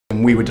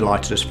and we were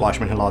delighted as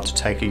FleishmanHillard to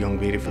take a young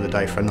leader for the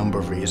day for a number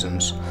of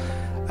reasons.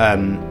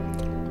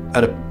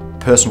 At a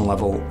personal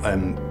level,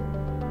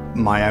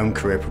 my own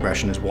career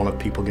progression is one of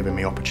people giving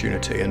me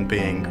opportunity and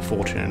being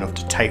fortunate enough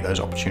to take those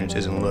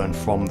opportunities and learn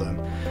from them.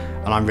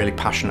 And I'm really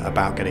passionate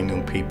about getting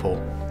young people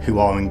who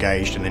are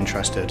engaged and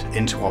interested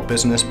into our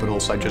business, but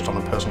also just on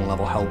a personal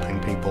level helping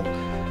people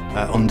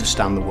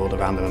understand the world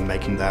around them and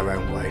making their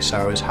own way. So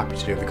I was happy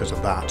to do it because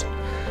of that.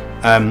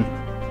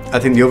 I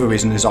think the other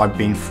reason is I've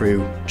been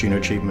through Junior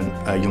Achievement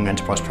Young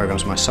Enterprise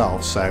programs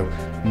myself, so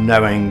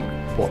knowing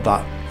what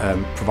that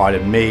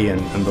provided me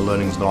and the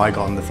learnings that I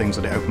got and the things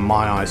that it opened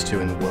my eyes to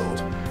in the world,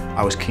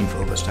 I was keen for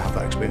others to have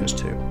that experience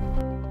too.